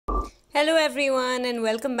Hello everyone and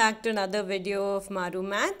welcome back to another video of Maru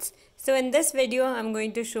Maths. So in this video I'm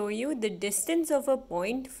going to show you the distance of a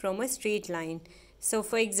point from a straight line. So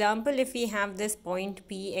for example, if we have this point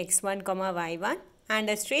P x1, y1 and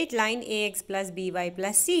a straight line ax plus by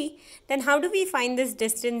plus c, then how do we find this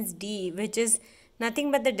distance d, which is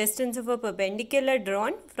nothing but the distance of a perpendicular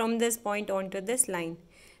drawn from this point onto this line.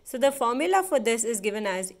 So the formula for this is given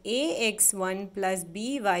as ax1 plus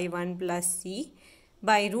by1 plus c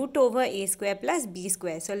by root over a square plus b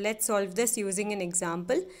square. So let's solve this using an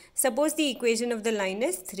example. Suppose the equation of the line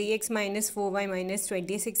is 3x minus 4y minus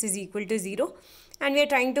 26 is equal to 0 and we are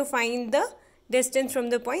trying to find the distance from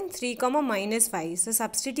the point 3 comma minus 5. So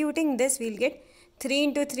substituting this, we'll get 3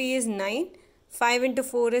 into 3 is 9, 5 into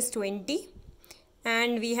 4 is 20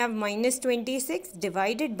 and we have minus 26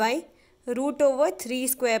 divided by root over 3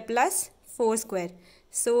 square plus 4 square.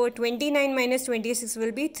 So 29 minus 26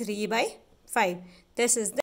 will be 3 by 5. This is the